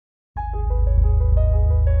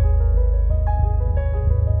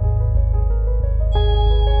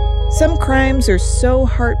Some crimes are so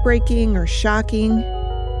heartbreaking or shocking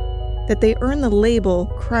that they earn the label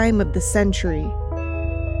Crime of the Century.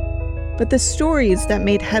 But the stories that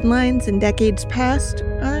made headlines in decades past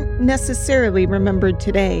aren't necessarily remembered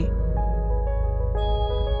today.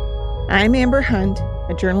 I'm Amber Hunt,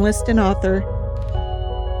 a journalist and author,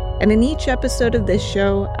 and in each episode of this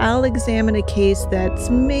show, I'll examine a case that's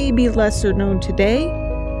maybe lesser known today,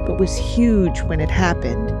 but was huge when it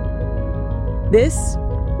happened. This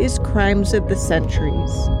is Crimes of the Centuries.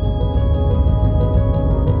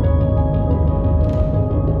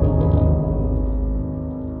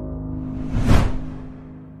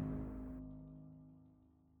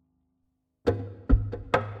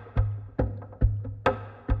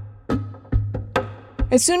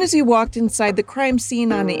 As soon as he walked inside the crime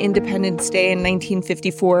scene on Independence Day in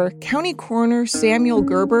 1954, County Coroner Samuel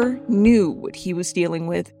Gerber knew what he was dealing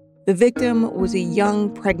with. The victim was a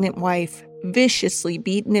young, pregnant wife, viciously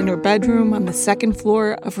beaten in her bedroom on the second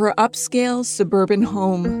floor of her upscale suburban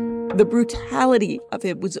home. The brutality of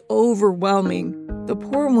it was overwhelming. The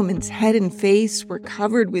poor woman's head and face were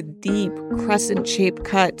covered with deep, crescent-shaped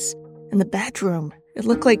cuts, and the bedroom, it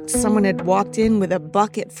looked like someone had walked in with a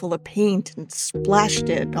bucket full of paint and splashed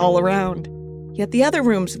it all around. Yet the other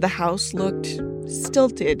rooms of the house looked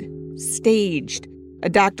stilted, staged. A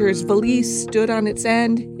doctor's valise stood on its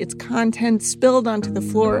end, its contents spilled onto the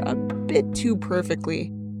floor a bit too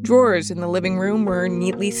perfectly. Drawers in the living room were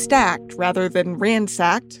neatly stacked rather than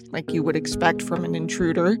ransacked, like you would expect from an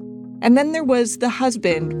intruder. And then there was the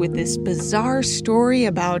husband with this bizarre story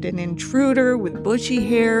about an intruder with bushy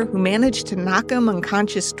hair who managed to knock him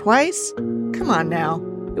unconscious twice. Come on now.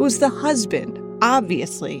 It was the husband,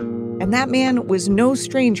 obviously. And that man was no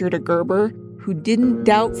stranger to Gerber, who didn't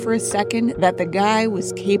doubt for a second that the guy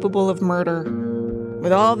was capable of murder.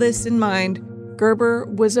 With all this in mind, Gerber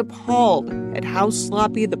was appalled at how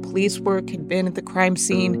sloppy the police work had been at the crime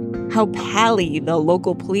scene, how pally the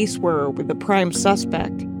local police were with the prime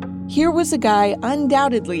suspect. Here was a guy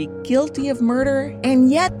undoubtedly guilty of murder, and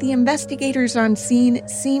yet the investigators on scene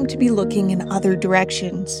seemed to be looking in other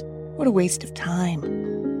directions. What a waste of time.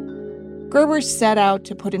 Gerber set out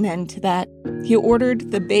to put an end to that. He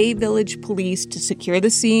ordered the Bay Village Police to secure the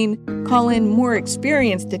scene, call in more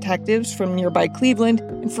experienced detectives from nearby Cleveland,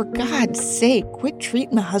 and for God's sake, quit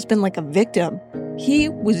treating the husband like a victim. He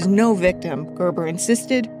was no victim, Gerber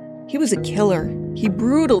insisted. He was a killer. He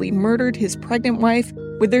brutally murdered his pregnant wife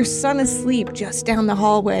with their son asleep just down the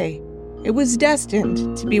hallway. It was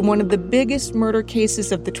destined to be one of the biggest murder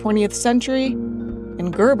cases of the 20th century,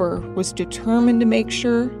 and Gerber was determined to make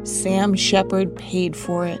sure Sam Shepard paid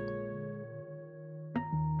for it.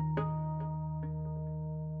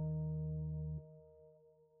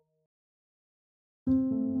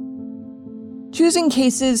 Choosing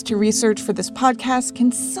cases to research for this podcast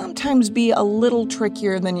can sometimes be a little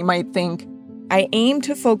trickier than you might think. I aim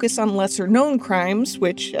to focus on lesser-known crimes,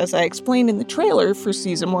 which, as I explained in the trailer for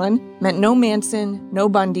Season 1, meant no Manson, no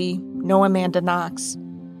Bundy, no Amanda Knox.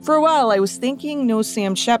 For a while, I was thinking no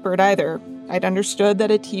Sam Shepard either. I'd understood that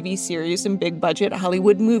a TV series and big-budget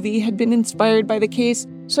Hollywood movie had been inspired by the case,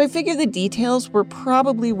 so I figured the details were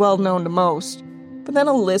probably well-known to most. But then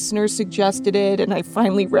a listener suggested it, and I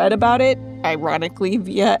finally read about it, ironically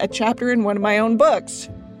via a chapter in one of my own books.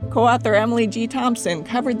 Co-author Emily G. Thompson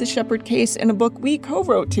covered the Shepard case in a book we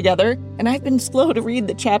co-wrote together, and I've been slow to read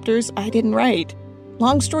the chapters I didn't write.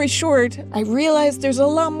 Long story short, I realized there's a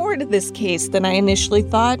lot more to this case than I initially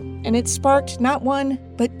thought, and it sparked not one,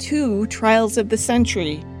 but two trials of the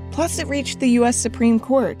century. Plus, it reached the U.S. Supreme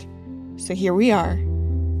Court. So here we are.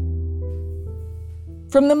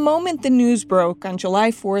 From the moment the news broke on July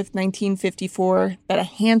 4th, 1954, that a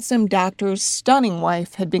handsome doctor's stunning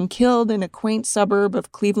wife had been killed in a quaint suburb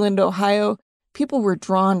of Cleveland, Ohio, people were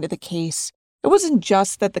drawn to the case. It wasn't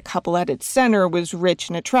just that the couple at its center was rich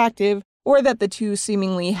and attractive, or that the two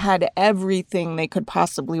seemingly had everything they could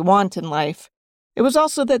possibly want in life. It was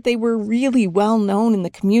also that they were really well known in the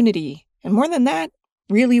community, and more than that,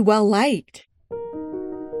 really well liked.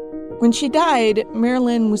 When she died,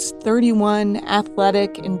 Marilyn was 31,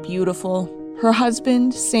 athletic, and beautiful. Her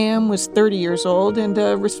husband, Sam, was 30 years old and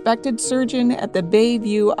a respected surgeon at the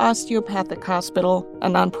Bayview Osteopathic Hospital, a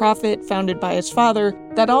nonprofit founded by his father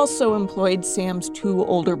that also employed Sam's two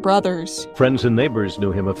older brothers. Friends and neighbors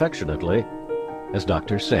knew him affectionately as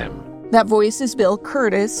Dr. Sam. That voice is Bill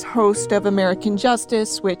Curtis, host of American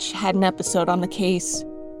Justice, which had an episode on the case.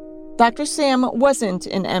 Dr. Sam wasn't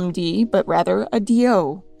an MD, but rather a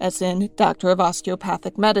DO, as in Doctor of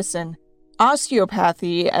Osteopathic Medicine.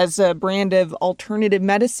 Osteopathy, as a brand of alternative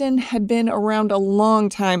medicine, had been around a long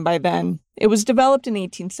time by then. It was developed in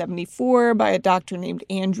 1874 by a doctor named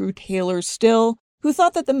Andrew Taylor Still, who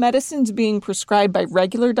thought that the medicines being prescribed by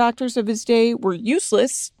regular doctors of his day were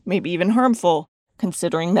useless, maybe even harmful,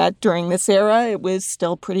 considering that during this era it was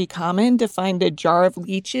still pretty common to find a jar of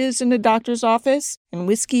leeches in a doctor's office, and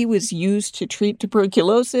whiskey was used to treat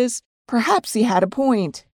tuberculosis. Perhaps he had a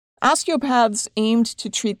point. Osteopaths aimed to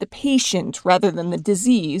treat the patient rather than the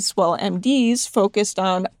disease, while MDs focused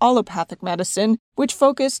on allopathic medicine, which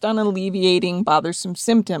focused on alleviating bothersome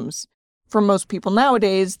symptoms. For most people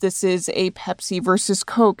nowadays, this is a Pepsi versus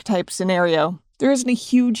Coke type scenario. There isn't a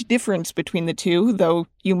huge difference between the two, though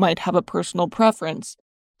you might have a personal preference.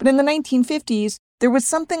 But in the 1950s, there was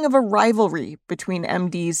something of a rivalry between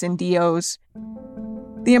MDs and DOs.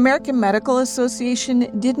 The American Medical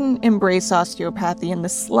Association didn't embrace osteopathy in the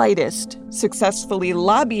slightest, successfully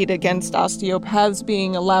lobbied against osteopaths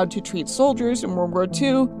being allowed to treat soldiers in World War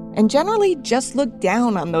II, and generally just looked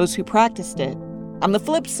down on those who practiced it. On the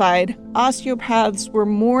flip side, osteopaths were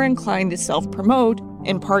more inclined to self-promote,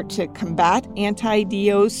 in part to combat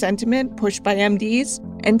anti-DO sentiment pushed by MDs,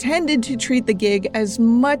 and tended to treat the gig as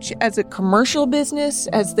much as a commercial business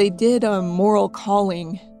as they did a moral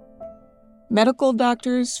calling. Medical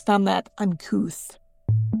doctors found that uncouth.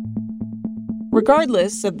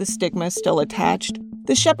 Regardless of the stigma still attached,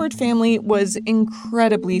 the Shepherd family was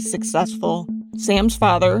incredibly successful. Sam's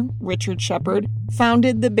father, Richard Shepherd,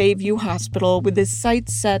 founded the Bayview Hospital with his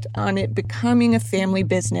sights set on it becoming a family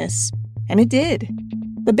business. And it did.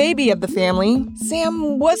 The baby of the family,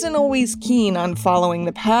 Sam wasn't always keen on following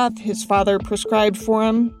the path his father prescribed for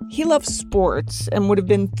him. He loved sports and would have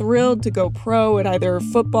been thrilled to go pro at either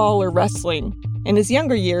football or wrestling. In his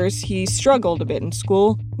younger years, he struggled a bit in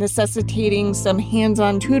school, necessitating some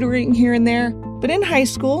hands-on tutoring here and there. But in high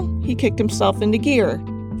school, he kicked himself into gear.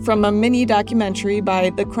 From a mini documentary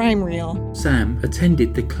by The Crime Reel. Sam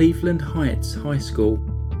attended the Cleveland Heights High School,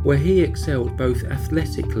 where he excelled both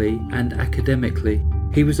athletically and academically.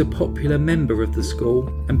 He was a popular member of the school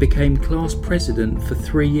and became class president for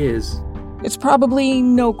 3 years. It's probably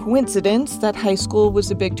no coincidence that high school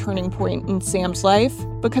was a big turning point in Sam's life,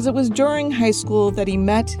 because it was during high school that he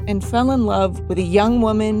met and fell in love with a young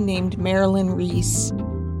woman named Marilyn Reese.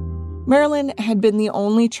 Marilyn had been the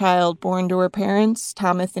only child born to her parents,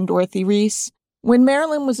 Thomas and Dorothy Reese. When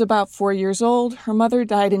Marilyn was about 4 years old, her mother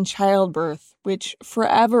died in childbirth, which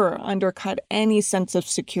forever undercut any sense of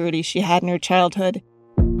security she had in her childhood.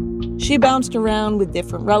 She bounced around with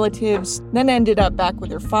different relatives, then ended up back with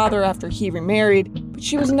her father after he remarried, but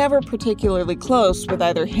she was never particularly close with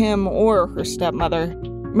either him or her stepmother.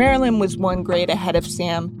 Marilyn was 1 grade ahead of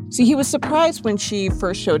Sam, so he was surprised when she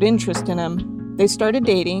first showed interest in him. They started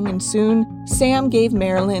dating, and soon Sam gave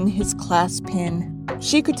Marilyn his class pin.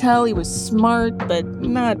 She could tell he was smart, but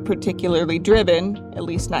not particularly driven, at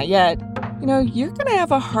least not yet. You're gonna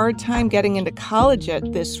have a hard time getting into college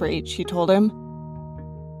at this rate, she told him.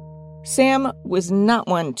 Sam was not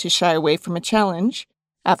one to shy away from a challenge.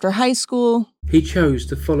 After high school, he chose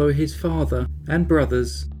to follow his father and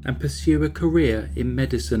brothers and pursue a career in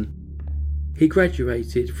medicine. He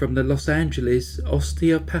graduated from the Los Angeles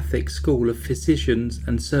Osteopathic School of Physicians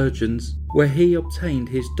and Surgeons, where he obtained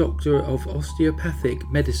his Doctor of Osteopathic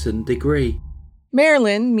Medicine degree.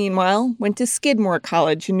 Marilyn, meanwhile, went to Skidmore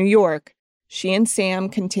College in New York. She and Sam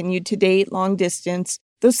continued to date long distance,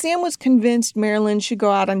 though Sam was convinced Marilyn should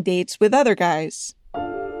go out on dates with other guys.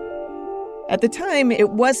 At the time,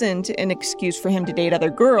 it wasn't an excuse for him to date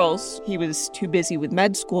other girls. He was too busy with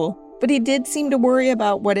med school. But he did seem to worry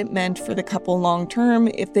about what it meant for the couple long-term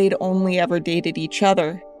if they'd only ever dated each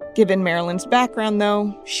other. Given Marilyn's background,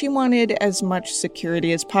 though, she wanted as much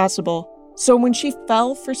security as possible. So when she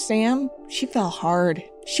fell for Sam, she fell hard.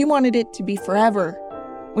 She wanted it to be forever.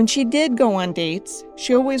 When she did go on dates,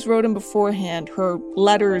 she always wrote him beforehand, her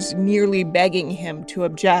letters nearly begging him to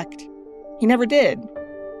object. He never did.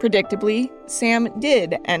 Predictably, Sam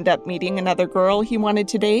did end up meeting another girl he wanted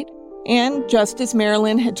to date. And just as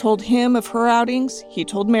Marilyn had told him of her outings, he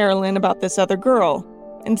told Marilyn about this other girl.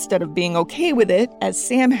 Instead of being okay with it, as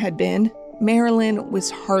Sam had been, Marilyn was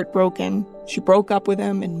heartbroken. She broke up with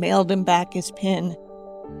him and mailed him back his pin.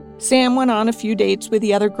 Sam went on a few dates with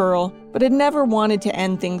the other girl, but had never wanted to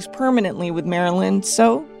end things permanently with Marilyn,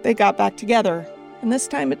 so they got back together. And this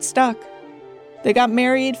time it stuck. They got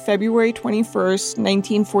married February 21st,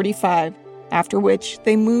 1945, after which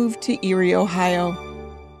they moved to Erie, Ohio.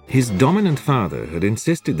 His dominant father had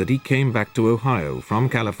insisted that he came back to Ohio from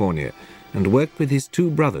California and worked with his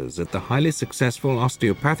 2 brothers at the highly successful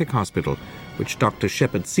osteopathic hospital which Dr.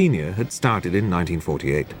 Shepherd Sr. had started in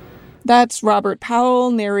 1948. That's Robert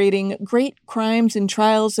Powell narrating Great Crimes and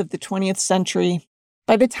Trials of the 20th Century.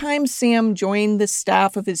 By the time Sam joined the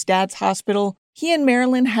staff of his dad's hospital, he and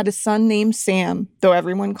Marilyn had a son named Sam, though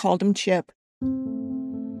everyone called him Chip.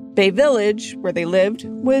 Bay Village, where they lived,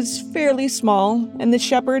 was fairly small, and the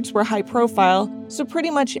Shepherds were high profile, so pretty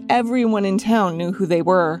much everyone in town knew who they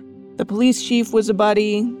were. The police chief was a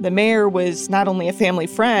buddy, the mayor was not only a family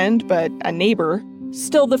friend, but a neighbor.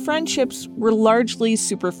 Still, the friendships were largely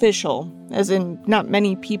superficial, as in not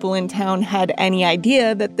many people in town had any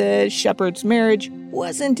idea that the Shepherds' marriage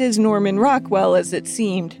wasn't as Norman Rockwell as it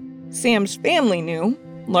seemed. Sam's family knew,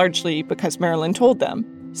 largely because Marilyn told them.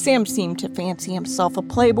 Sam seemed to fancy himself a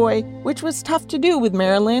playboy, which was tough to do with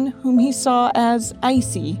Marilyn, whom he saw as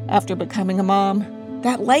icy after becoming a mom.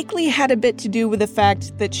 That likely had a bit to do with the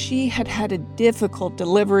fact that she had had a difficult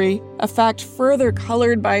delivery, a fact further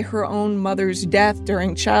colored by her own mother's death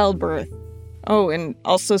during childbirth. Oh, and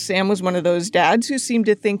also Sam was one of those dads who seemed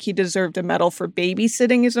to think he deserved a medal for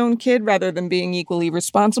babysitting his own kid rather than being equally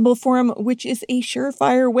responsible for him, which is a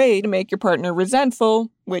surefire way to make your partner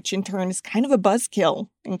resentful, which in turn is kind of a buzzkill,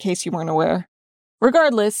 in case you weren't aware.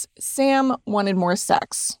 Regardless, Sam wanted more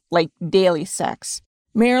sex, like daily sex.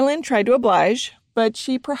 Marilyn tried to oblige, but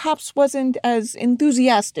she perhaps wasn't as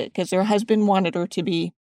enthusiastic as her husband wanted her to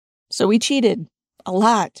be. So he cheated. A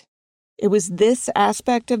lot. It was this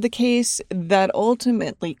aspect of the case that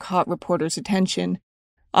ultimately caught reporters' attention.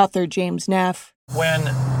 Author James Neff. When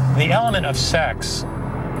the element of sex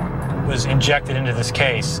was injected into this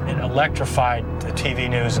case, it electrified the TV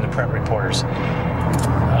news and the print reporters.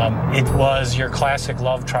 It was your classic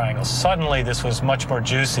love triangle. Suddenly, this was much more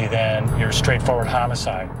juicy than your straightforward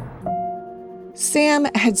homicide. Sam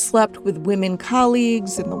had slept with women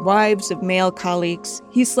colleagues and the wives of male colleagues.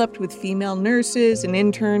 He slept with female nurses and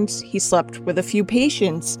interns. He slept with a few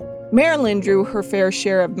patients. Marilyn drew her fair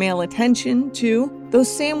share of male attention, too, though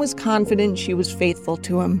Sam was confident she was faithful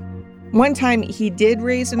to him. One time, he did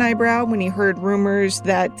raise an eyebrow when he heard rumors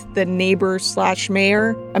that the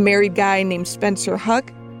neighbor/mayor, a married guy named Spencer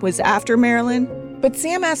Huck, was after Marilyn. But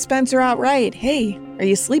Sam asked Spencer outright, "Hey, are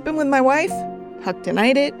you sleeping with my wife?" Huck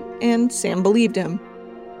denied it, and Sam believed him.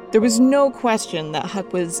 There was no question that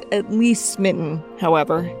Huck was at least smitten,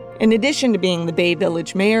 however. In addition to being the Bay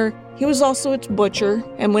Village mayor, he was also its butcher,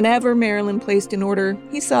 and whenever Marilyn placed an order,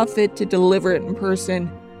 he saw fit to deliver it in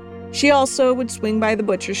person. She also would swing by the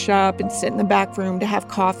butcher shop and sit in the back room to have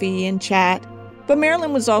coffee and chat. But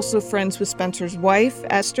Marilyn was also friends with Spencer's wife,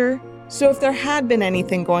 Esther, so if there had been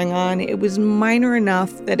anything going on, it was minor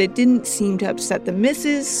enough that it didn't seem to upset the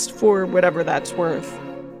missus, for whatever that's worth.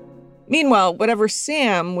 Meanwhile, whatever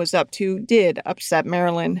Sam was up to did upset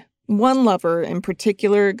Marilyn. One lover in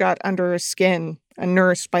particular got under her skin, a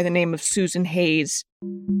nurse by the name of Susan Hayes.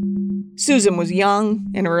 Susan was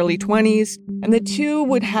young, in her early 20s, and the two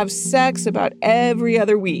would have sex about every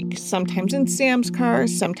other week, sometimes in Sam's car,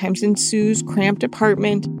 sometimes in Sue's cramped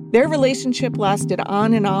apartment. Their relationship lasted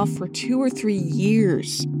on and off for 2 or 3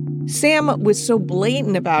 years. Sam was so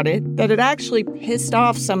blatant about it that it actually pissed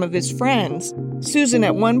off some of his friends. Susan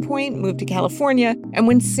at one point moved to California, and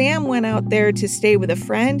when Sam went out there to stay with a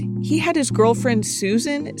friend, he had his girlfriend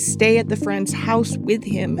Susan stay at the friend's house with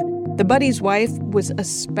him. The buddy's wife was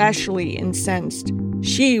especially incensed.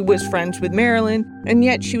 She was friends with Marilyn, and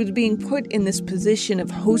yet she was being put in this position of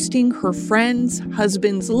hosting her friend's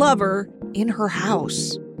husband's lover in her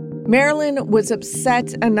house. Marilyn was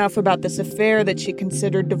upset enough about this affair that she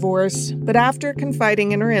considered divorce, but after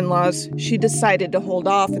confiding in her in-laws, she decided to hold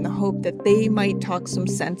off in the hope that they might talk some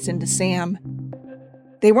sense into Sam.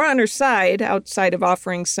 They were on her side, outside of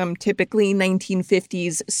offering some typically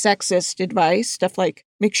 1950s sexist advice, stuff like,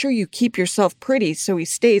 make sure you keep yourself pretty so he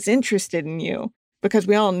stays interested in you, because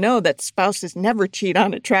we all know that spouses never cheat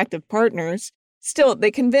on attractive partners. Still, they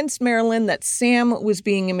convinced Marilyn that Sam was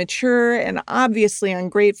being immature and obviously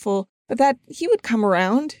ungrateful, but that he would come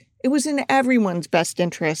around. It was in everyone's best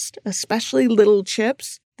interest, especially little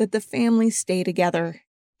Chip's, that the family stay together.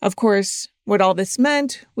 Of course, what all this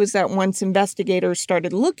meant was that once investigators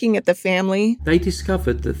started looking at the family, they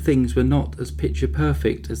discovered that things were not as picture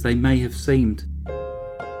perfect as they may have seemed.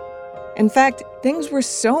 In fact, things were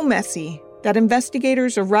so messy that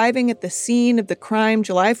investigators arriving at the scene of the crime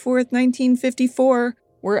July 4th, 1954,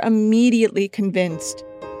 were immediately convinced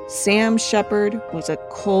Sam Shepard was a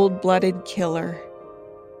cold-blooded killer.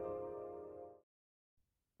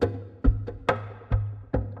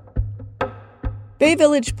 Bay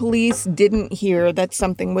Village police didn't hear that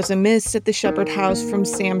something was amiss at the Shepard house from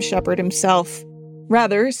Sam Shepard himself.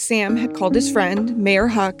 Rather, Sam had called his friend, Mayor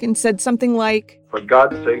Huck, and said something like, "For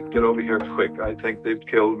God's sake, get over here quick. I think they've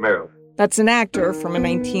killed Marilyn." That's an actor from a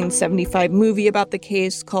 1975 movie about the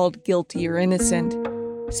case called Guilty or Innocent.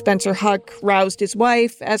 Spencer Huck roused his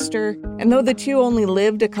wife, Esther, and though the two only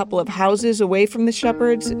lived a couple of houses away from the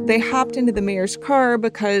Shepherds, they hopped into the mayor's car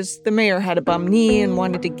because the mayor had a bum knee and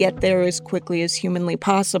wanted to get there as quickly as humanly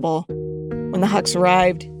possible. When the Hucks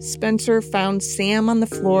arrived, Spencer found Sam on the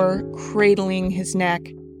floor, cradling his neck.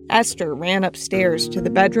 Esther ran upstairs to the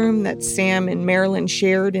bedroom that Sam and Marilyn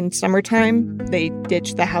shared in summertime. They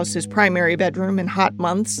ditched the house's primary bedroom in hot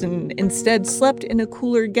months and instead slept in a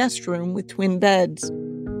cooler guest room with twin beds.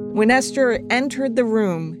 When Esther entered the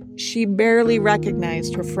room, she barely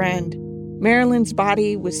recognized her friend. Marilyn's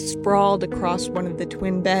body was sprawled across one of the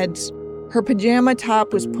twin beds. Her pajama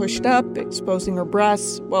top was pushed up, exposing her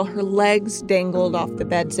breasts, while her legs dangled off the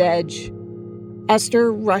bed's edge.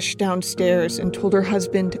 Esther rushed downstairs and told her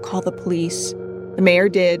husband to call the police. The mayor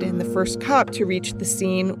did, and the first cop to reach the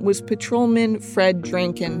scene was Patrolman Fred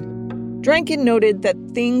Drankin. Drankin noted that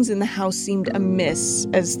things in the house seemed amiss,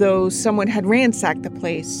 as though someone had ransacked the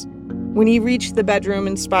place. When he reached the bedroom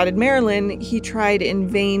and spotted Marilyn, he tried in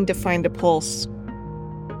vain to find a pulse.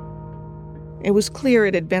 It was clear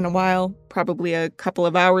it had been a while, probably a couple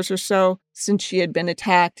of hours or so, since she had been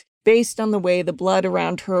attacked, based on the way the blood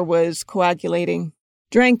around her was coagulating.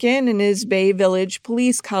 Drankin and his Bay Village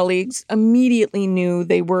police colleagues immediately knew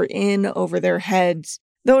they were in over their heads,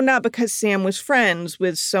 though not because Sam was friends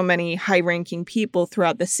with so many high-ranking people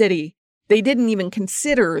throughout the city. They didn't even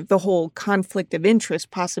consider the whole conflict of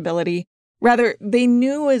interest possibility. Rather, they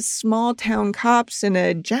knew as small-town cops in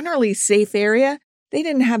a generally safe area, they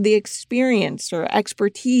didn't have the experience or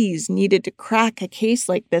expertise needed to crack a case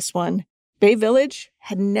like this one. Bay Village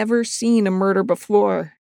had never seen a murder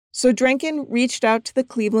before. So Drankin reached out to the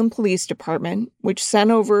Cleveland Police Department, which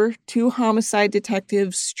sent over 2 homicide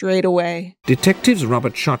detectives straight away. Detectives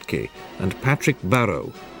Robert Schottke and Patrick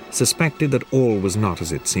Barrow suspected that all was not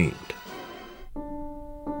as it seemed.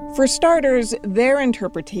 For starters, their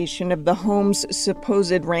interpretation of the home's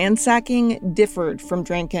supposed ransacking differed from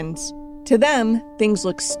Drankin's. To them, things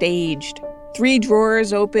looked staged. 3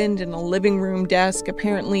 drawers opened and a living room desk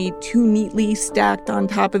apparently too neatly stacked on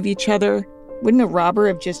top of each other. Wouldn't a robber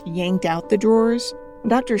have just yanked out the drawers?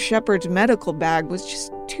 Dr. Shepard's medical bag was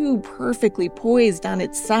just too perfectly poised on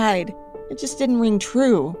its side. It just didn't ring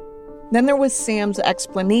true. Then there was Sam's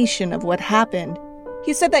explanation of what happened.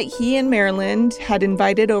 He said that he and Marilyn had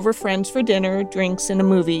invited over friends for dinner, drinks, and a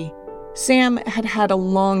movie. Sam had had a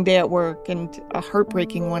long day at work, and a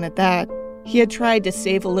heartbreaking one at that. He had tried to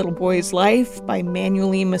save a little boy's life by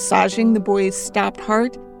manually massaging the boy's stopped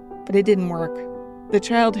heart, but it didn't work. The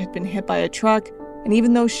child had been hit by a truck, and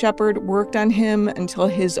even though Shepard worked on him until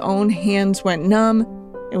his own hands went numb,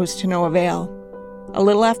 it was to no avail. A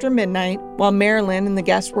little after midnight, while Marilyn and the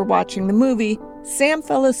guests were watching the movie, Sam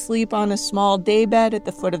fell asleep on a small daybed at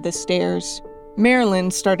the foot of the stairs. Marilyn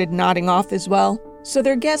started nodding off as well, so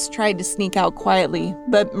their guests tried to sneak out quietly,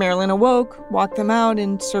 but Marilyn awoke, walked them out,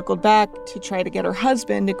 and circled back to try to get her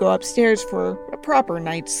husband to go upstairs for a proper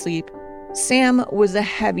night's sleep. Sam was a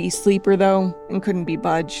heavy sleeper, though, and couldn't be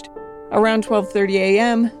budged. Around 12:30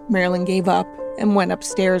 a.m., Marilyn gave up and went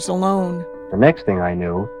upstairs alone. The next thing I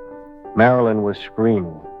knew, Marilyn was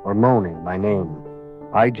screaming or moaning my name.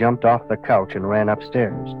 I jumped off the couch and ran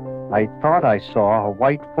upstairs. I thought I saw a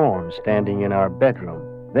white form standing in our bedroom.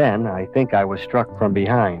 Then I think I was struck from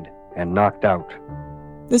behind and knocked out.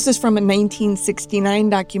 This is from a 1969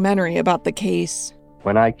 documentary about the case.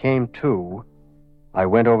 When I came to, I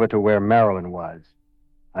went over to where Marilyn was.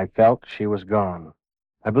 I felt she was gone.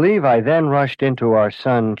 I believe I then rushed into our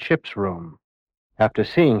son Chip's room. After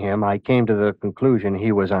seeing him, I came to the conclusion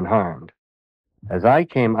he was unharmed. As I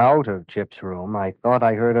came out of Chip's room, I thought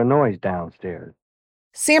I heard a noise downstairs.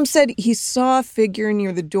 Sam said he saw a figure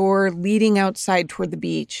near the door leading outside toward the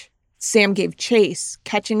beach. Sam gave chase,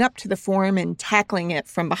 catching up to the form and tackling it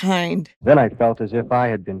from behind. Then I felt as if I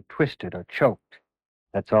had been twisted or choked.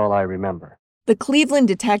 That's all I remember. The Cleveland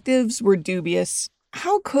detectives were dubious.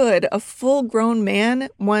 How could a full-grown man,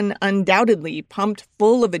 one undoubtedly pumped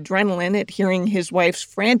full of adrenaline at hearing his wife's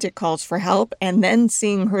frantic calls for help and then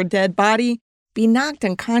seeing her dead body, be knocked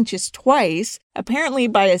unconscious twice, apparently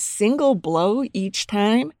by a single blow each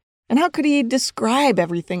time? And how could he describe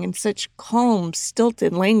everything in such calm,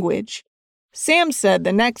 stilted language? Sam said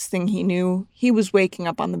the next thing he knew, he was waking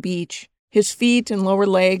up on the beach. His feet and lower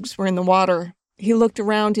legs were in the water. He looked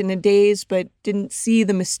around in a daze but didn't see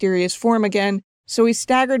the mysterious form again, so he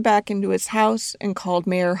staggered back into his house and called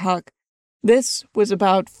Mayor Huck. This was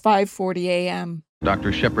about 5:40 a.m.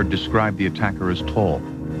 Dr. Shepard described the attacker as tall,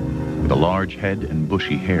 with a large head and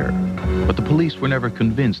bushy hair, but the police were never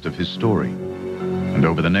convinced of his story. And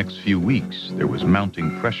over the next few weeks, there was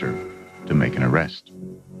mounting pressure to make an arrest.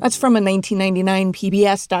 That's from a 1999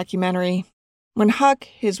 PBS documentary. When Huck,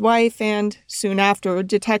 his wife, and, soon after,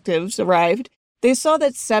 detectives arrived, they saw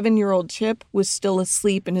that 7-year-old Chip was still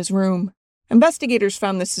asleep in his room. Investigators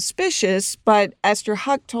found this suspicious, but Esther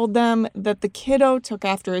Huck told them that the kiddo took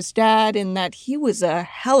after his dad and that he was a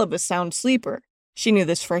hell of a sound sleeper. She knew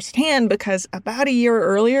this firsthand because about a year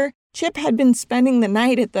earlier, Chip had been spending the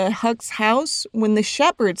night at the Huck's house when the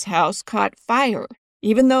Shepherd's house caught fire.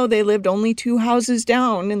 Even though they lived only 2 houses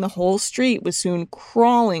down and the whole street was soon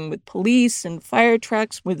crawling with police and fire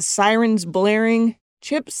trucks with sirens blaring,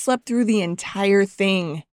 Chip slept through the entire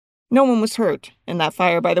thing. No one was hurt in that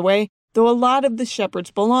fire, by the way, though a lot of the Shepherd's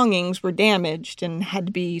belongings were damaged and had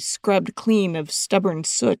to be scrubbed clean of stubborn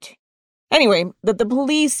soot. Anyway, that the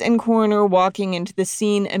police and coroner walking into the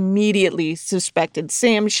scene immediately suspected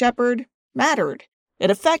Sam Shepherd mattered. It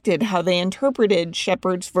affected how they interpreted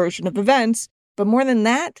Shepherd's version of events, but more than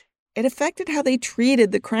that, it affected how they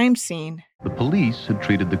treated the crime scene. The police had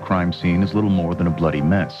treated the crime scene as little more than a bloody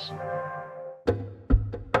mess.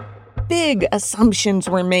 Big assumptions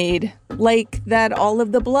were made, like that all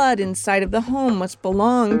of the blood inside of the home must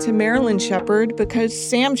belong to Marilyn Shepherd because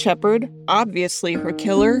Sam Shepherd, obviously her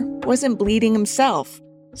killer, wasn't bleeding himself.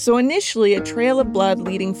 So initially, a trail of blood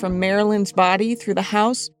leading from Marilyn's body through the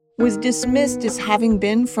house was dismissed as having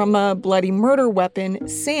been from a bloody murder weapon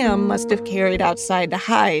Sam must have carried outside to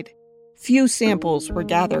hide. Few samples were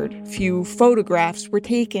gathered, few photographs were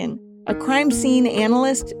taken. A crime scene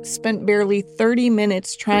analyst spent barely 30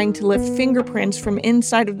 minutes trying to lift fingerprints from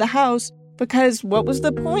inside of the house because what was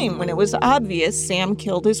the point when it was obvious Sam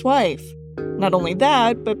killed his wife? Not only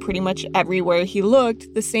that, but pretty much everywhere he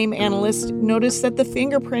looked, the same analyst noticed that the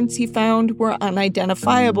fingerprints he found were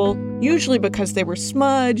unidentifiable, usually because they were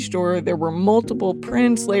smudged or there were multiple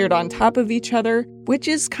prints layered on top of each other, which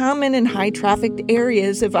is common in high-trafficked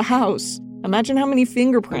areas of a house. Imagine how many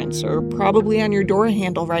fingerprints are probably on your door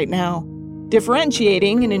handle right now.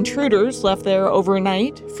 Differentiating an intruder's left there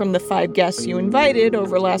overnight from the 5 guests you invited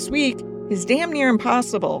over last week is damn near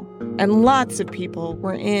impossible. And lots of people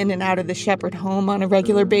were in and out of the Shepherd home on a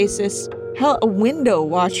regular basis. Hell, a window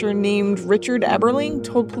washer named Richard Eberling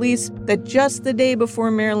told police that just the day before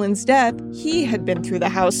Marilyn's death, he had been through the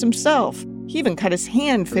house himself. He even cut his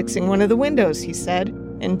hand fixing one of the windows, he said,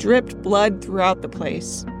 and dripped blood throughout the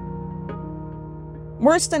place.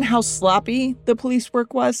 Worse than how sloppy the police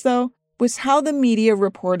work was, though, was how the media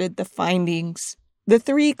reported the findings. The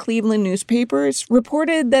 3 Cleveland newspapers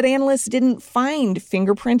reported that analysts didn't find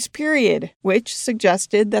fingerprints, period, which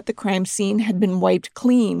suggested that the crime scene had been wiped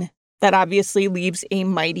clean. That obviously leaves a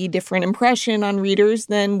mighty different impression on readers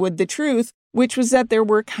than would the truth, which was that there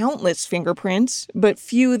were countless fingerprints, but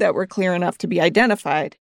few that were clear enough to be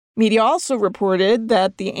identified. Media also reported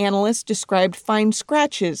that the analysts described fine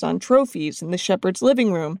scratches on trophies in the Shepherd's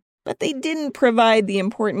living room, but they didn't provide the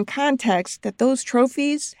important context that those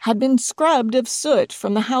trophies had been scrubbed of soot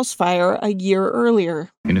from the house fire a year earlier.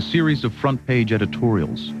 In a series of front-page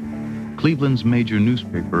editorials, Cleveland's major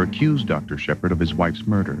newspaper accused Dr. Shepherd of his wife's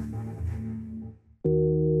murder.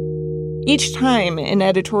 Each time an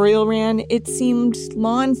editorial ran, it seemed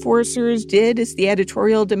law enforcers did as the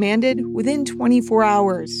editorial demanded within 24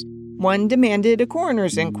 hours. One demanded a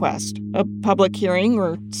coroner's inquest, a public hearing,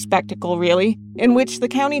 or spectacle really, in which the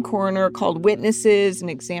county coroner called witnesses and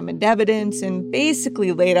examined evidence and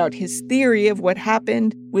basically laid out his theory of what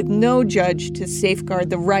happened with no judge to safeguard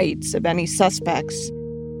the rights of any suspects.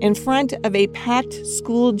 In front of a packed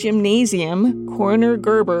school gymnasium, Coroner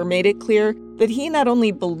Gerber made it clear that he not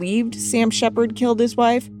only believed Sam Shepherd killed his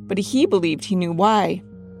wife, but he believed he knew why.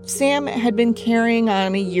 Sam had been carrying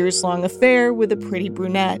on a years-long affair with a pretty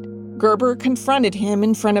brunette. Gerber confronted him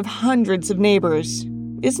in front of hundreds of neighbors.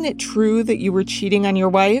 "Isn't it true that you were cheating on your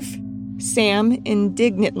wife?" Sam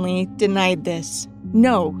indignantly denied this.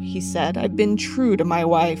 "No," he said, "I've been true to my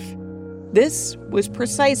wife." This was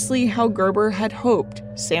precisely how Gerber had hoped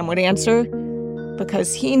Sam would answer,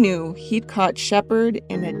 because he knew he'd caught Shepherd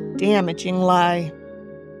in a damaging lie.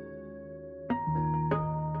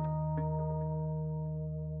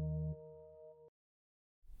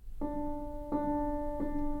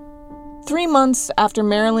 Three months after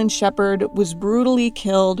Marilyn Shepherd was brutally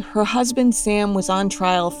killed, her husband Sam was on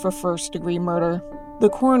trial for first-degree murder. The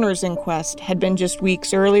coroner's inquest had been just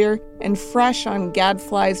weeks earlier, and fresh on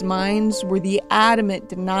Gadfly's minds were the adamant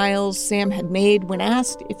denials Sam had made when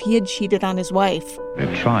asked if he had cheated on his wife.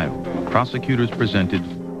 At trial, prosecutors presented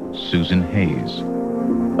Susan Hayes,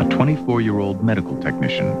 a 24-year-old medical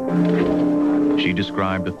technician. She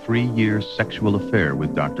described a 3-year sexual affair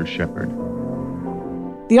with Dr. Shepherd.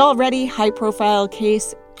 The already high-profile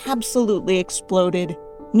case absolutely exploded.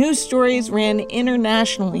 News stories ran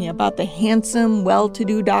internationally about the handsome,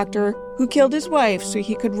 well-to-do doctor who killed his wife so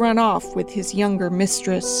he could run off with his younger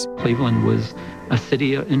mistress. Cleveland was a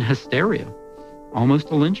city in hysteria,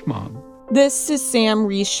 almost a lynch mob. This is Sam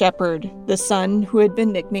Reese Sheppard, the son who had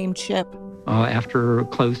been nicknamed Chip. After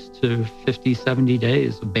close to 50, 70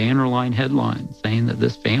 days, a banner line headline saying that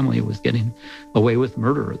this family was getting away with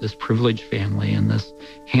murder, this privileged family and this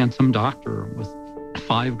handsome doctor with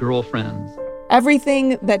 5 girlfriends.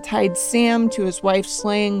 Everything that tied Sam to his wife's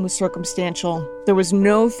slaying was circumstantial. There was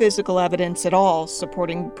no physical evidence at all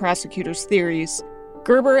supporting prosecutors' theories.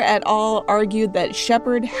 Gerber et al. Argued that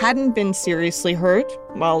Sheppard hadn't been seriously hurt,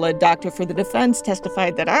 while a doctor for the defense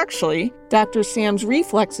testified that actually, Dr. Sam's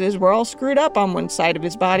reflexes were all screwed up on one side of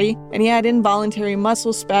his body, and he had involuntary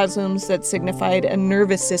muscle spasms that signified a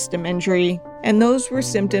nervous system injury, and those were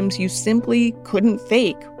symptoms you simply couldn't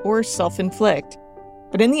fake or self-inflict.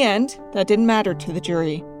 But in the end, that didn't matter to the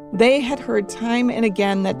jury. They had heard time and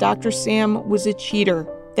again that Dr. Sam was a cheater,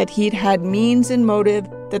 that he'd had means and motive,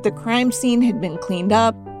 that the crime scene had been cleaned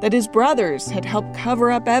up, that his brothers had helped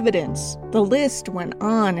cover up evidence. The list went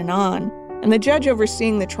on, and the judge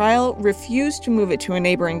overseeing the trial refused to move it to a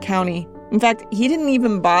neighboring county. In fact, he didn't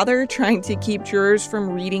even bother trying to keep jurors from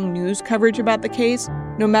reading news coverage about the case,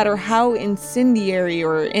 no matter how incendiary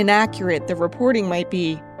or inaccurate the reporting might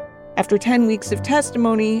be. After 10 weeks of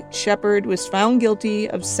testimony, Sheppard was found guilty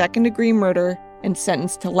of second-degree murder and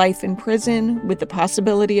sentenced to life in prison with the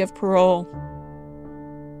possibility of parole.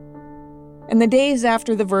 In the days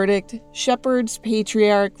after the verdict, Sheppard's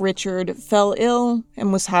patriarch, Richard, fell ill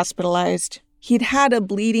and was hospitalized. He'd had a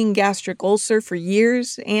bleeding gastric ulcer for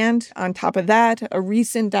years and, on top of that, a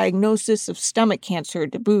recent diagnosis of stomach cancer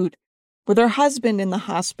to boot. With her husband in the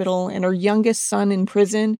hospital and her youngest son in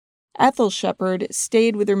prison, Ethel Sheppard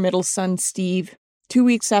stayed with her middle son, Steve. 2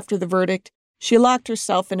 weeks after the verdict, she locked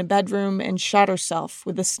herself in a bedroom and shot herself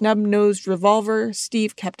with a snub-nosed revolver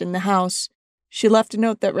Steve kept in the house. She left a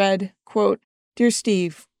note that read, quote, "Dear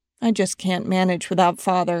Steve, I just can't manage without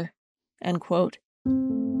Father," end quote.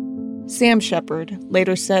 Sam Sheppard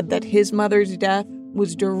later said that his mother's death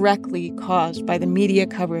was directly caused by the media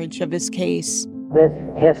coverage of his case. This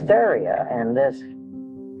hysteria and this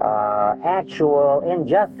actual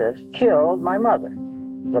injustice killed my mother.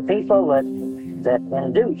 The people that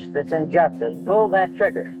induced this injustice pulled that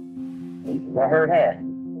trigger for her head.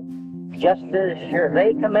 Just as sure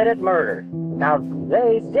they committed murder. Now,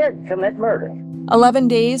 they did commit murder. 11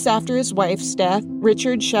 days after his wife's death,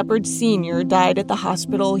 Richard Sheppard Sr. died at the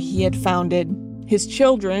hospital he had founded. His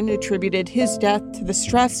children attributed his death to the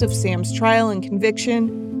stress of Sam's trial and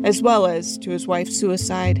conviction, as well as to his wife's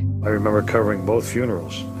suicide. I remember covering both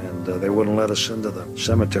funerals, and they wouldn't let us into the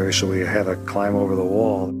cemetery, so we had to climb over the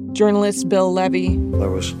wall. Journalist Bill Levy. There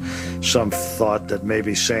was some thought that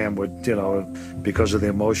maybe Sam would, because of the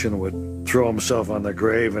emotion, would throw himself on the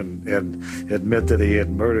grave and admit that he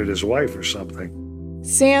had murdered his wife or something.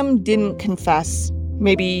 Sam didn't confess.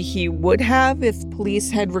 Maybe he would have if police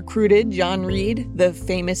had recruited John Reed, the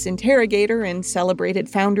famous interrogator and celebrated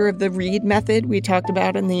founder of the Reed method we talked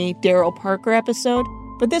about in the Daryl Parker episode.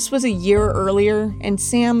 But this was a year earlier, and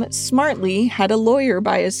Sam smartly had a lawyer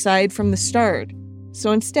by his side from the start.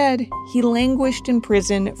 So instead, he languished in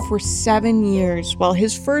prison for 7 years while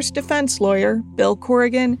his first defense lawyer, Bill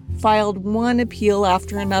Corrigan, filed one appeal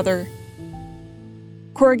after another.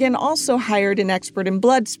 Corrigan also hired an expert in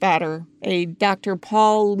blood spatter, a Dr.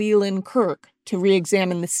 Paul Leland Kirk, to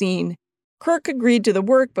re-examine the scene. Kirk agreed to the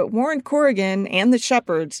work but warned Corrigan and the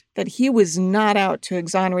Sheppards that he was not out to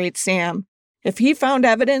exonerate Sam. If he found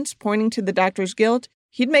evidence pointing to the doctor's guilt,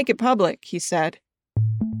 he'd make it public, he said.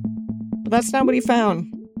 But that's not what he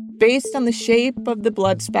found. Based on the shape of the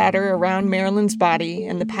blood spatter around Marilyn's body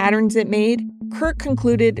and the patterns it made, Kirk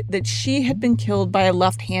concluded that she had been killed by a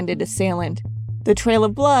left-handed assailant. The trail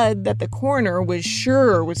of blood that the coroner was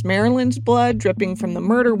sure was Marilyn's blood dripping from the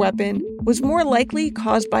murder weapon was more likely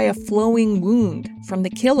caused by a flowing wound from the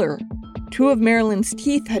killer. 2 of Marilyn's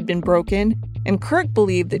teeth had been broken, and Kirk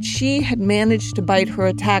believed that she had managed to bite her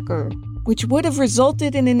attacker, which would have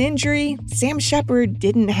resulted in an injury Sam Sheppard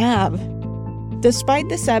didn't have. Despite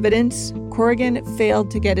this evidence, Corrigan failed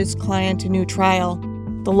to get his client a new trial.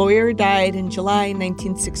 The lawyer died in July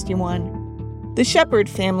 1961. The Sheppard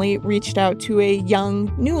family reached out to a young,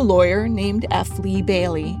 new lawyer named F. Lee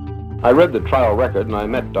Bailey. I read the trial record and I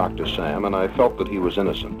met Dr. Sam, and I felt that he was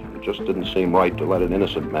innocent. It just didn't seem right to let an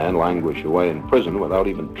innocent man languish away in prison without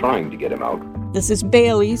even trying to get him out. This is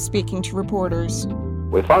Bailey speaking to reporters.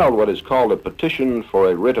 We filed what is called a petition for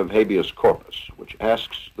a writ of habeas corpus, which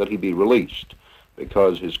asks that he be released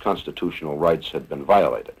because his constitutional rights had been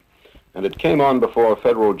violated. and it came on before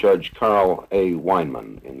federal Judge Carl A.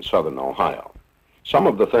 Weinman in southern Ohio. Some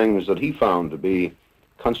of the things that he found to be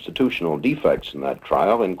constitutional defects in that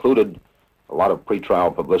trial included a lot of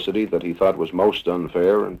pretrial publicity that he thought was most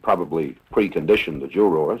unfair and probably preconditioned the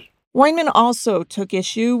jurors. Weinman also took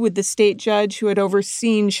issue with the state judge who had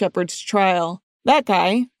overseen Shepard's trial. That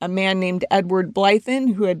guy, a man named Edward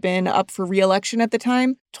Blythen, who had been up for re-election at the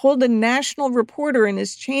time, told a national reporter in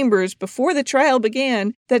his chambers before the trial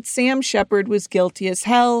began that Sam Shepard was guilty as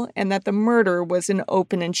hell and that the murder was an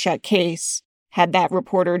open and shut case. Had that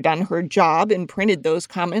reporter done her job and printed those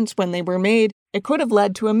comments when they were made, it could have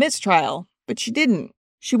led to a mistrial, but she didn't.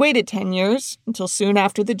 She waited 10 years, until soon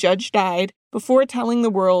after the judge died, before telling the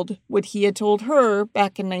world what he had told her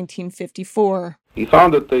back in 1954. He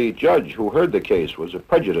found that the judge who heard the case was a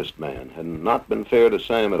prejudiced man, had not been fair to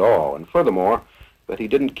Sam at all, and furthermore, that he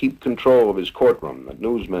didn't keep control of his courtroom, that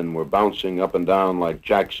newsmen were bouncing up and down like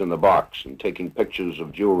jacks in the box and taking pictures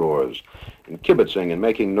of jurors and kibitzing and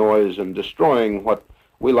making noise and destroying what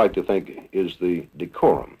we like to think is the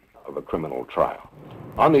decorum of a criminal trial.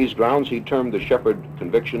 On these grounds, he termed the Shepard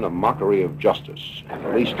conviction a mockery of justice and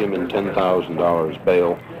released him in $10,000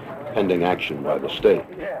 bail pending action by the state.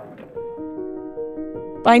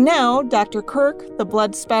 By now, Dr. Kirk, the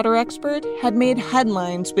blood spatter expert, had made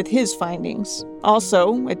headlines with his findings.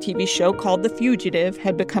 Also, a TV show called The Fugitive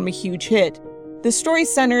had become a huge hit. The story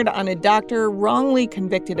centered on a doctor wrongly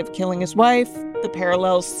convicted of killing his wife. The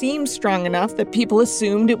parallels seemed strong enough that people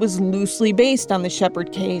assumed it was loosely based on the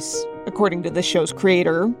Shepard case. According to the show's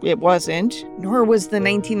creator, it wasn't, nor was the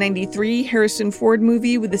 1993 Harrison Ford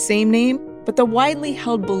movie with the same name. But the widely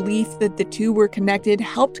held belief that the two were connected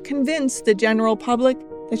helped convince the general public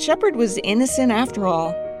that Shepard was innocent after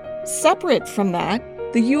all. Separate from that,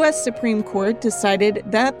 the U.S. Supreme Court decided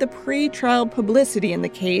that the pre-trial publicity in the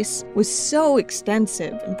case was so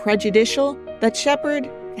extensive and prejudicial that Shepard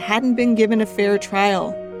hadn't been given a fair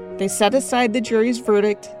trial. They set aside the jury's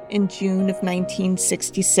verdict in June of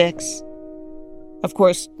 1966. Of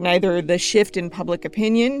course, neither the shift in public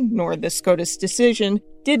opinion nor the SCOTUS decision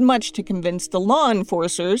did much to convince the law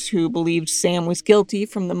enforcers who believed Sam was guilty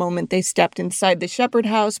from the moment they stepped inside the Shepard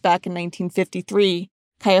house back in 1953.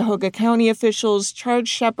 Cuyahoga County officials charged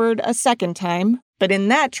Shepard a second time, but in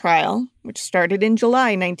that trial, which started in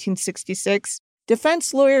July 1966,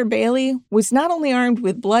 defense lawyer Bailey was not only armed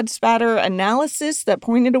with blood spatter analysis that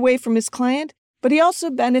pointed away from his client, but he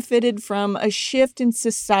also benefited from a shift in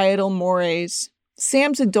societal mores.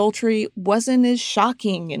 Sam's adultery wasn't as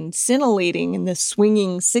shocking and scintillating in the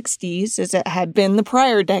swinging 60s as it had been the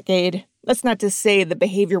prior decade. That's not to say the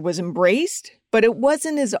behavior was embraced, but it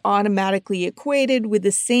wasn't as automatically equated with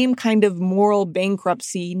the same kind of moral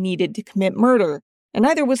bankruptcy needed to commit murder, and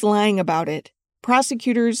neither was lying about it.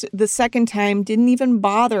 Prosecutors the second time didn't even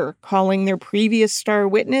bother calling their previous star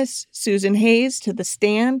witness, Susan Hayes, to the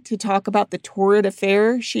stand to talk about the torrid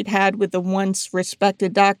affair she'd had with the once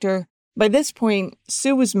respected doctor. By this point,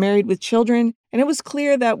 Sue was married with children, and it was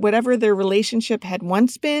clear that whatever their relationship had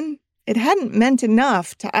once been, it hadn't meant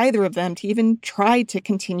enough to either of them to even try to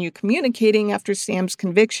continue communicating after Sam's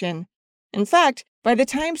conviction. In fact, by the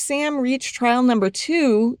time Sam reached trial number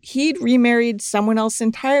 2, he'd remarried someone else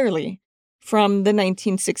entirely, from the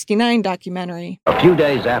 1969 documentary. A few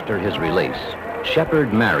days after his release,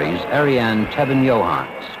 Shepard marries Ariane Tevin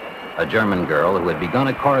Johans, a German girl who had begun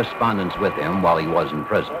a correspondence with him while he was in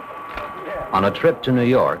prison. On a trip to New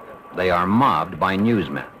York, they are mobbed by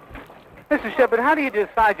newsmen. Mrs. Shepard, how do you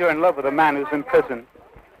decide you're in love with a man who's in prison?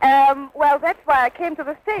 Well, that's why I came to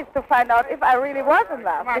the States, to find out if I really was in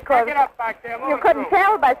love, because you couldn't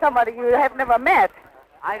tell by somebody you have never met.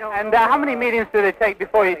 And how many meetings did it take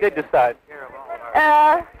before you did decide?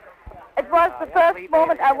 It was the first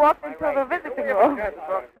moment I walked into the visiting room.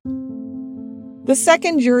 The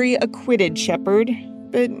second jury acquitted Shepard,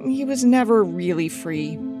 but he was never really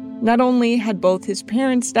free. Not only had both his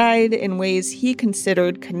parents died in ways he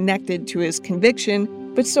considered connected to his conviction,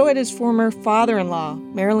 but so had his former father-in-law,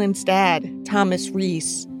 Marilyn's dad, Thomas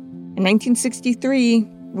Reese. In 1963,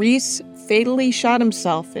 Reese fatally shot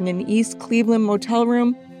himself in an East Cleveland motel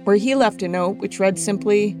room where he left a note which read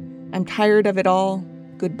simply, "I'm tired of it all.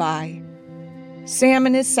 Goodbye." Sam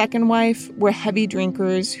and his second wife were heavy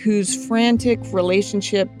drinkers whose frantic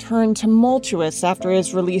relationship turned tumultuous after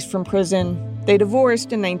his release from prison. They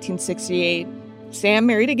divorced in 1968. Sam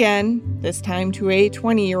married again, this time to a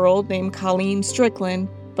 20-year-old named Colleen Strickland,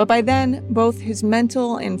 but by then, both his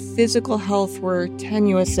mental and physical health were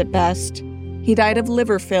tenuous at best. He died of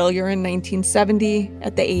liver failure in 1970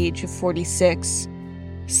 at the age of 46.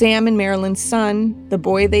 Sam and Marilyn's son, the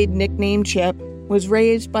boy they'd nicknamed Chip, was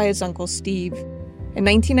raised by his Uncle Steve. In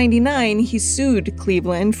 1999, he sued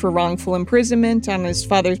Cleveland for wrongful imprisonment on his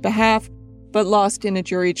father's behalf, but lost in a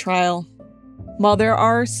jury trial. While there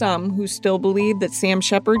are some who still believe that Sam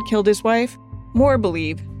Shepard killed his wife, more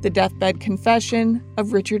believe the deathbed confession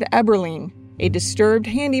of Richard Eberling, a disturbed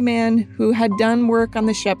handyman who had done work on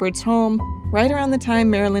the Shepards' home right around the time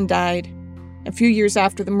Marilyn died. A few years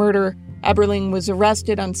after the murder, Eberling was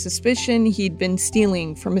arrested on suspicion he'd been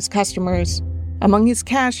stealing from his customers. Among his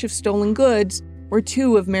cache of stolen goods were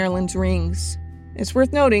 2 of Marilyn's rings. It's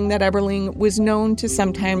worth noting that Eberling was known to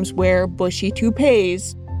sometimes wear bushy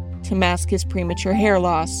toupees to mask his premature hair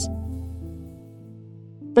loss.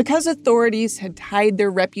 Because authorities had tied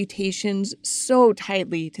their reputations so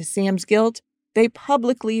tightly to Sam's guilt, they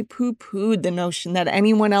publicly poo-pooed the notion that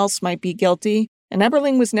anyone else might be guilty, and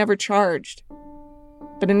Eberling was never charged.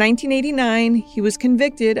 But in 1989, he was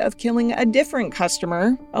convicted of killing a different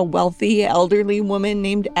customer, a wealthy, elderly woman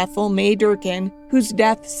named Ethel Mae Durkin, whose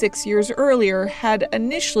death 6 years earlier had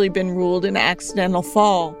initially been ruled an accidental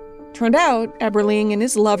fall. Turned out, Eberling and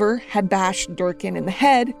his lover had bashed Durkin in the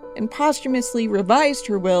head and posthumously revised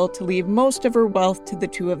her will to leave most of her wealth to the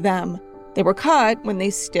 2 of them. They were caught when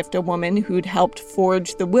they stiffed a woman who'd helped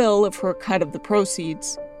forge the will of her cut of the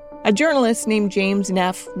proceeds. A journalist named James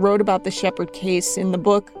Neff wrote about the Shepard case in the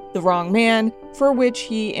book The Wrong Man, for which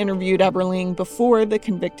he interviewed Eberling before the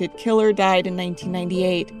convicted killer died in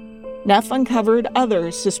 1998. Neff uncovered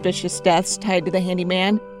other suspicious deaths tied to the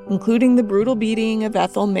handyman, including the brutal beating of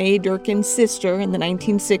Ethel Mae Durkin's sister in the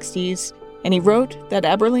 1960s, and he wrote that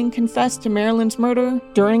Eberling confessed to Marilyn's murder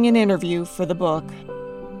during an interview for the book.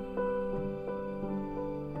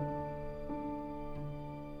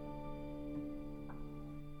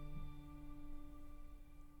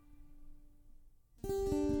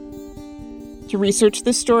 To research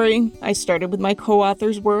this story, I started with my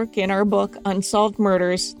co-author's work in our book, Unsolved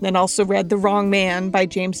Murders, then also read The Wrong Man by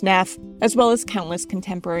James Neff, as well as countless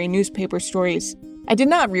contemporary newspaper stories. I did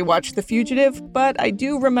not rewatch The Fugitive, but I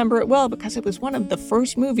do remember it well because it was one of the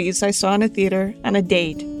first movies I saw in a theater on a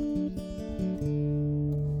date.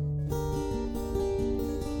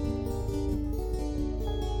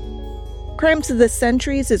 Crimes of the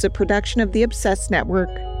Centuries is a production of the Obsessed Network.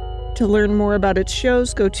 To learn more about its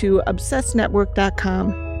shows, go to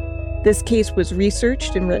obsessednetwork.com. This case was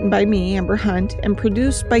researched and written by me, Amber Hunt, and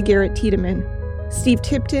produced by Garrett Tiedemann. Steve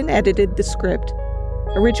Tipton edited the script.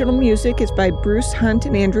 Original music is by Bruce Hunt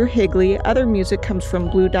and Andrew Higley. Other music comes from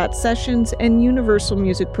Blue Dot Sessions and Universal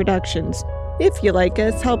Music Productions. If you like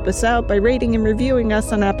us, help us out by rating and reviewing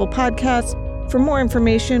us on Apple Podcasts. For more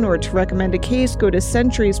information or to recommend a case, go to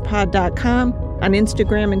centuriespod.com. On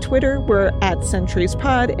Instagram and Twitter, we're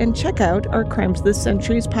 @CenturiesPod, and check out our Crimes of the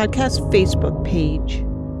Centuries podcast Facebook page.